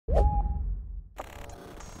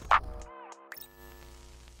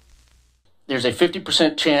there's a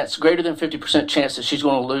 50% chance, greater than 50% chance that she's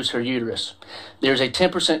going to lose her uterus. There's a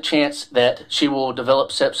 10% chance that she will develop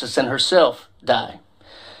sepsis and herself die.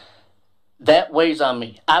 That weighs on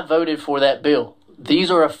me. I voted for that bill.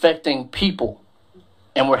 These are affecting people,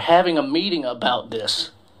 and we're having a meeting about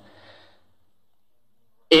this.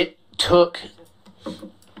 It took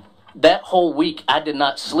that whole week, I did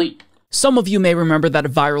not sleep. Some of you may remember that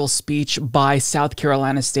viral speech by South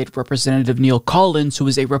Carolina State Representative Neil Collins, who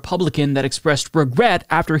is a Republican that expressed regret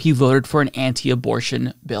after he voted for an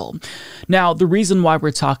anti-abortion bill. Now, the reason why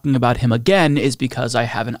we're talking about him again is because I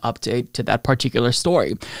have an update to that particular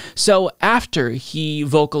story. So after he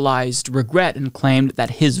vocalized regret and claimed that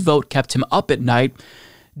his vote kept him up at night,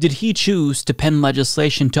 did he choose to pen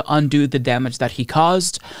legislation to undo the damage that he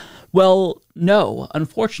caused? Well, no.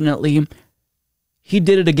 Unfortunately, he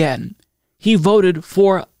did it again. He voted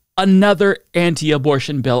for another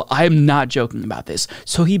anti-abortion bill. I am not joking about this.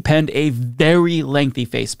 So he penned a very lengthy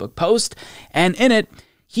Facebook post, and in it,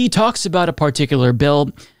 he talks about a particular bill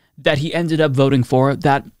that he ended up voting for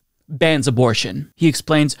that bans abortion. He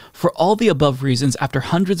explains, for all the above reasons, after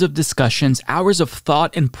hundreds of discussions, hours of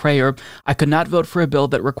thought and prayer, I could not vote for a bill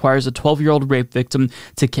that requires a 12-year-old rape victim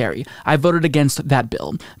to carry. I voted against that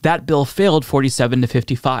bill. That bill failed 47 to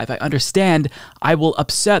 55. I understand I will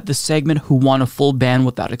upset the segment who want a full ban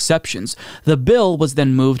without exceptions. The bill was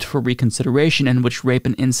then moved for reconsideration, in which rape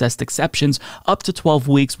and incest exceptions up to 12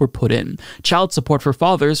 weeks were put in. Child support for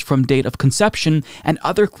fathers from date of conception and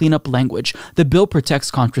other cleanup language. The bill protects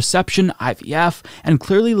contraception, IVF, and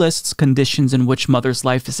clearly lists conditions in which mother's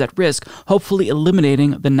life is at risk, hopefully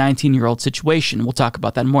eliminating the 19-year-old situation. We'll talk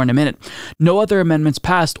about that more in a minute. No other amendments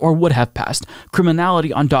passed or would have passed.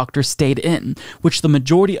 Criminality on doctors stayed in, which the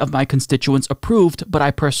majority of my constituents approved, but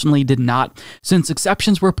I personally did not. Since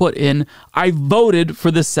exceptions were put in, I voted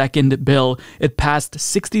for the second bill. It passed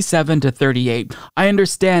 67 to 38. I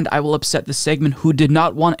understand I will upset the segment who did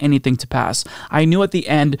not want anything to pass. I knew at the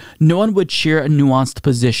end no one would share a nuanced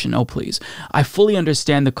position. Oh, please. I fully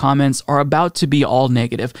understand the comments are about to be all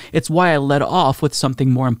negative. It's why I led off with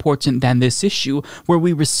something more important than this issue, where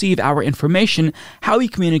we receive our information, how we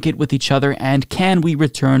communicate with each other, and can we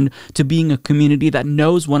return to being a community that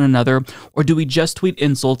knows one another, or do we just tweet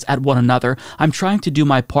insults at one another? I'm trying to do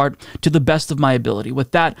my part to the best of my ability.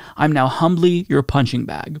 With that, I'm now humbly your punching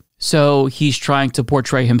bag. So he's trying to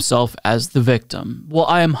portray himself as the victim. Well,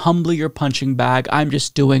 I am humbly your punching bag. I'm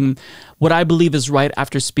just doing what I believe is right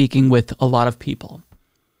after speaking with a lot of people.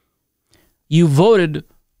 You voted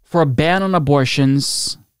for a ban on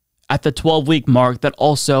abortions at the 12-week mark that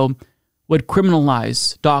also would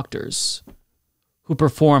criminalize doctors who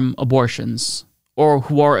perform abortions or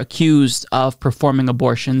who are accused of performing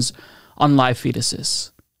abortions on live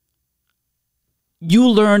fetuses. You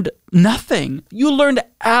learned nothing. You learned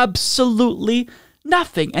absolutely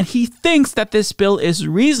nothing. And he thinks that this bill is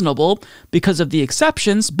reasonable because of the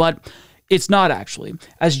exceptions, but it's not actually.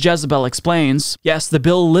 As Jezebel explains, yes, the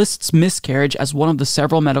bill lists miscarriage as one of the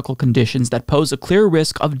several medical conditions that pose a clear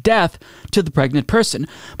risk of death to the pregnant person,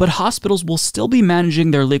 but hospitals will still be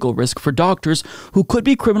managing their legal risk for doctors who could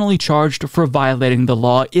be criminally charged for violating the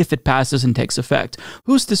law if it passes and takes effect.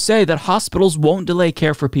 Who's to say that hospitals won't delay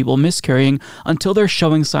care for people miscarrying until they're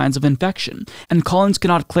showing signs of infection? And Collins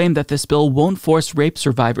cannot claim that this bill won't force rape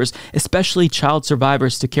survivors, especially child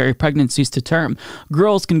survivors, to carry pregnancies to term.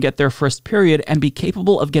 Girls can get their first period and be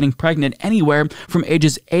capable of getting pregnant anywhere from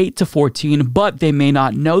ages 8 to 14, but they may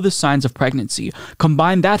not know the signs of pregnancy.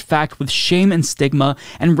 Combine that fact with shame and stigma,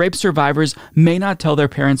 and rape survivors may not tell their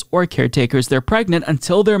parents or caretakers they're pregnant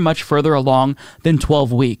until they're much further along than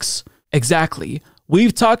 12 weeks. Exactly.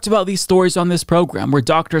 We've talked about these stories on this program where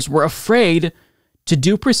doctors were afraid to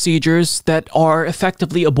do procedures that are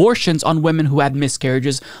effectively abortions on women who had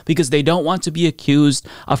miscarriages because they don't want to be accused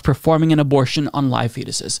of performing an abortion on live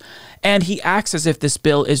fetuses. And he acts as if this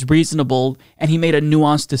bill is reasonable and he made a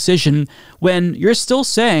nuanced decision when you're still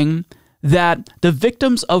saying that the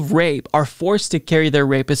victims of rape are forced to carry their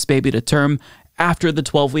rapist baby to term after the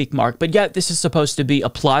 12-week mark. But yet this is supposed to be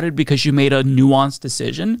applauded because you made a nuanced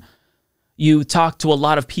decision. You talked to a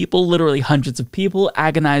lot of people, literally hundreds of people,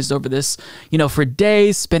 agonized over this, for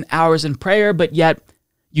days, spent hours in prayer, but yet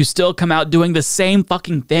you still come out doing the same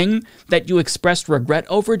fucking thing that you expressed regret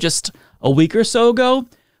over just a week or so ago.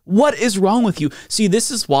 What is wrong with you? See, this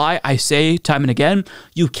is why I say time and again,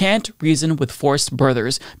 you can't reason with forced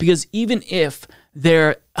birthers, because even if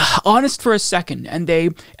they're honest for a second and they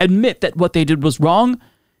admit that what they did was wrong,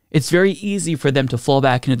 it's very easy for them to fall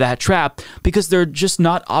back into that trap because they're just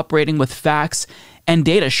not operating with facts and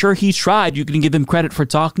data. Sure, he tried. You can give him credit for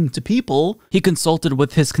talking to people. He consulted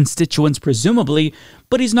with his constituents, presumably,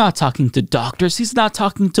 but he's not talking to doctors. He's not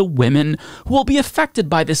talking to women who will be affected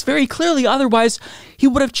by this very clearly. Otherwise, he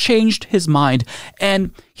would have changed his mind.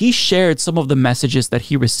 And he shared some of the messages that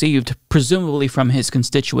he received, presumably from his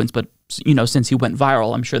constituents. But, since he went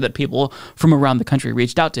viral, I'm sure that people from around the country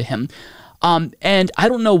reached out to him. And I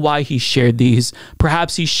don't know why he shared these.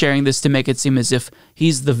 Perhaps he's sharing this to make it seem as if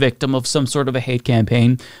he's the victim of some sort of a hate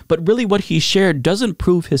campaign. But really what he shared doesn't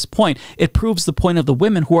prove his point. It proves the point of the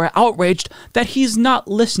women who are outraged that he's not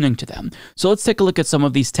listening to them. So let's take a look at some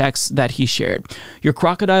of these texts that he shared. Your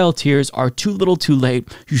crocodile tears are too little too late.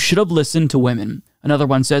 You should have listened to women. Another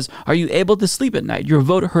one says, are you able to sleep at night? Your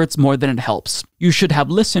vote hurts more than it helps. You should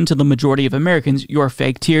have listened to the majority of Americans. Your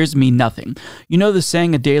fake tears mean nothing. You know the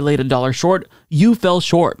saying, a day late, a dollar short? You fell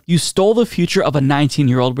short. You stole the future of a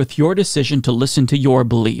 19-year-old with your decision to listen to your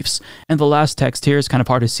beliefs. And the last text here is kind of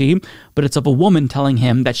hard to see, but it's of a woman telling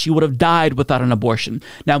him that she would have died without an abortion.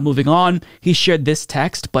 Now, moving on, he shared this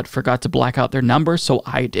text, but forgot to black out their number, so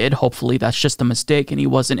I did. Hopefully that's just a mistake, and he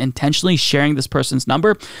wasn't intentionally sharing this person's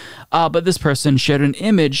number. But this person shared an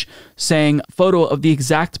image saying, photo of the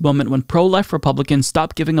exact moment when pro-life Republicans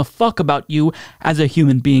stopped giving a fuck about you as a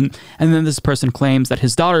human being. And then this person claims that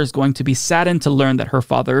his daughter is going to be saddened to learn that her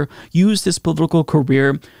father used his political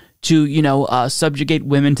career to, subjugate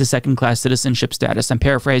women to second-class citizenship status. I'm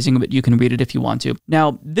paraphrasing, but you can read it if you want to.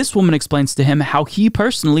 Now, this woman explains to him how he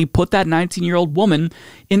personally put that 19-year-old woman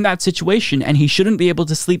in that situation, and he shouldn't be able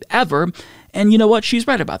to sleep ever. And you know what? She's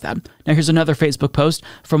right about that. Now, here's another Facebook post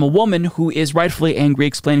from a woman who is rightfully angry,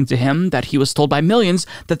 explaining to him that he was told by millions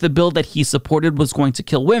that the bill that he supported was going to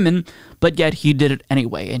kill women, but yet he did it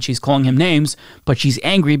anyway. And she's calling him names, but she's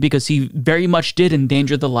angry because he very much did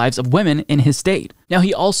endanger the lives of women in his state. Now,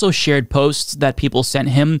 he also shared posts that people sent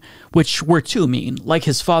him, which were too mean. Like,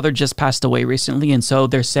 his father just passed away recently, and so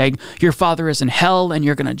they're saying, your father is in hell and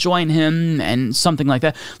you're going to join him, and something like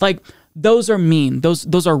that. Like, those are mean.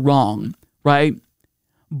 Those are wrong. Right?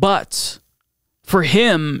 But for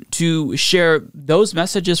him to share those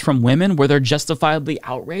messages from women where they're justifiably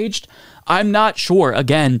outraged, I'm not sure,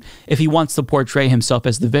 again, if he wants to portray himself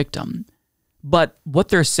as the victim. But what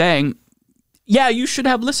they're saying, yeah, you should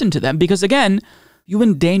have listened to them because, again, you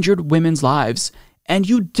endangered women's lives and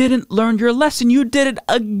you didn't learn your lesson. You did it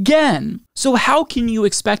again. So how can you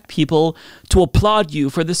expect people to applaud you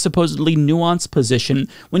for this supposedly nuanced position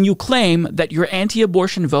when you claim that your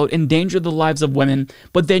anti-abortion vote endangered the lives of women,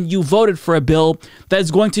 but then you voted for a bill that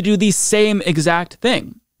is going to do the same exact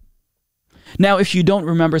thing? Now, if you don't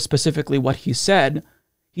remember specifically what he said,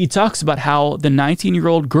 he talks about how the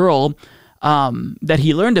 19-year-old girl that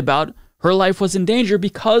he learned about, her life was in danger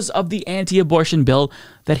because of the anti-abortion bill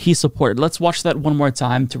that he supported. Let's watch that one more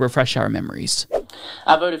time to refresh our memories.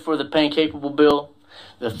 I voted for the pain-capable bill,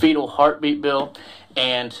 the fetal heartbeat bill,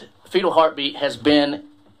 and fetal heartbeat has been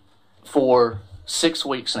for 6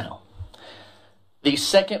 weeks now. The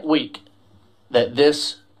second week that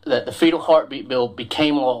the fetal heartbeat bill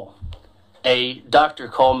became law, a doctor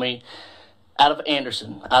called me out of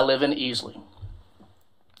Anderson. I live in Easley.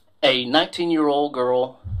 A 19-year-old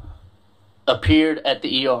girl appeared at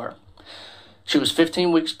the ER. She was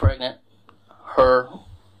 15 weeks pregnant. Her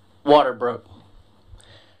water broke.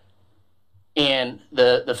 And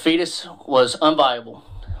the fetus was unviable.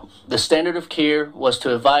 The standard of care was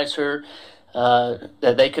to advise her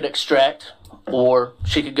that they could extract or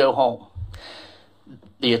she could go home.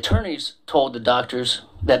 The attorneys told the doctors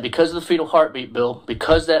that because of the fetal heartbeat bill,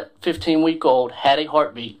 because that 15-week-old had a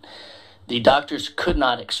heartbeat, the doctors could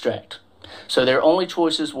not extract. So their only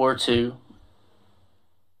choices were to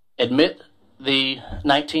admit the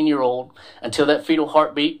 19-year-old until that fetal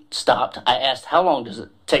heartbeat stopped. I asked, how long does it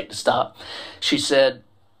take to stop? She said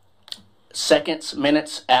seconds,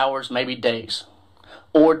 minutes, hours, maybe days.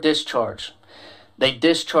 Or discharge. They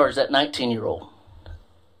discharged that 19-year-old.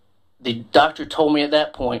 The doctor told me at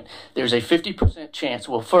that point there's a 50% chance.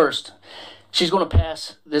 Well, first, she's going to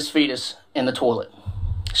pass this fetus in the toilet.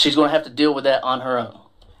 She's going to have to deal with that on her own.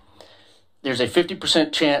 There's a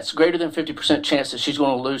 50% chance, greater than 50% chance that she's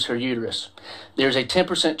going to lose her uterus. There's a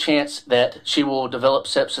 10% chance that she will develop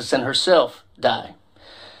sepsis and herself die.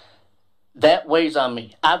 That weighs on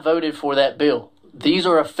me. I voted for that bill. These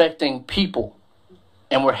are affecting people,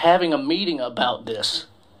 and we're having a meeting about this.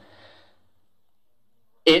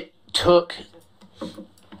 It took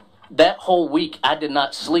that whole week. I did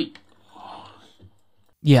not sleep.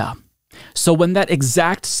 Yeah. So when that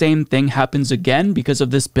exact same thing happens again because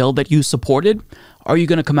of this bill that you supported, are you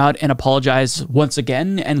going to come out and apologize once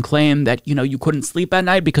again and claim that, you couldn't sleep at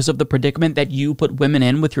night because of the predicament that you put women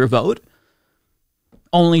in with your vote?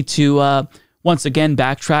 only to once again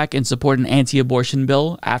backtrack and support an anti-abortion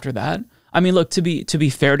bill after that. I mean, look, to be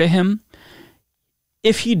fair to him,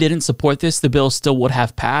 if he didn't support this, the bill still would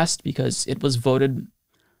have passed because it was voted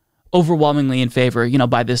overwhelmingly in favor,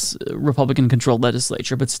 by this Republican-controlled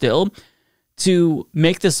legislature. But still, to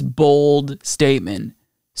make this bold statement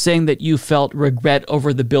saying that you felt regret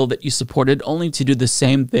over the bill that you supported, only to do the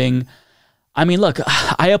same thing. I mean, look,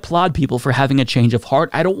 I applaud people for having a change of heart.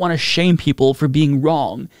 I don't want to shame people for being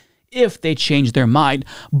wrong if they change their mind.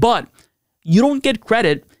 But you don't get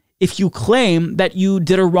credit if you claim that you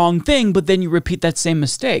did a wrong thing, but then you repeat that same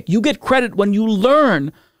mistake. You get credit when you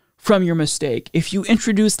learn from your mistake. If you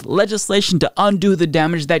introduced legislation to undo the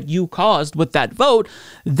damage that you caused with that vote,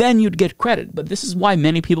 then you'd get credit. But this is why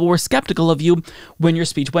many people were skeptical of you when your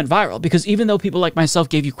speech went viral, because even though people like myself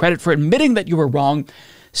gave you credit for admitting that you were wrong,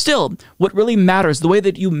 still, what really matters, the way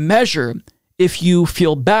that you measure if you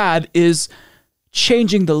feel bad, is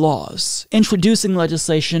changing the laws, introducing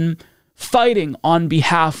legislation, fighting on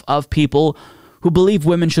behalf of people who believe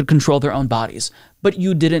women should control their own bodies. But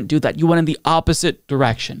you didn't do that. You went in the opposite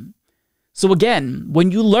direction. So again,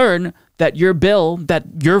 when you learn that your bill,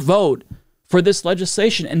 that your vote for this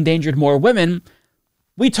legislation endangered more women,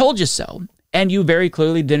 we told you so. And you very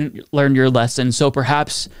clearly didn't learn your lesson. So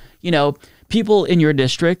perhaps, people in your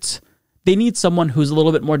district, they need someone who's a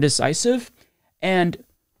little bit more decisive and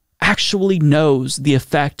actually knows the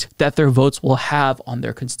effect that their votes will have on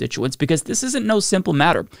their constituents, because this isn't no simple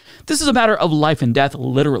matter. This is a matter of life and death,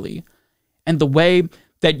 literally. And the way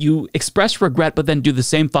that you express regret but then do the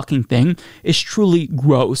same fucking thing is truly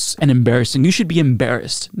gross and embarrassing. You should be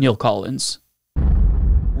embarrassed, Neil Collins.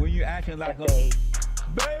 When you acting like a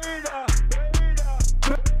beta,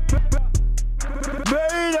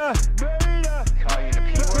 Call you the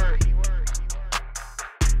P word.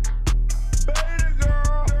 beta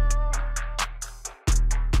girl.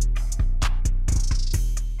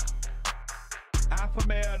 Alpha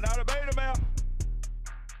male, not a beta male.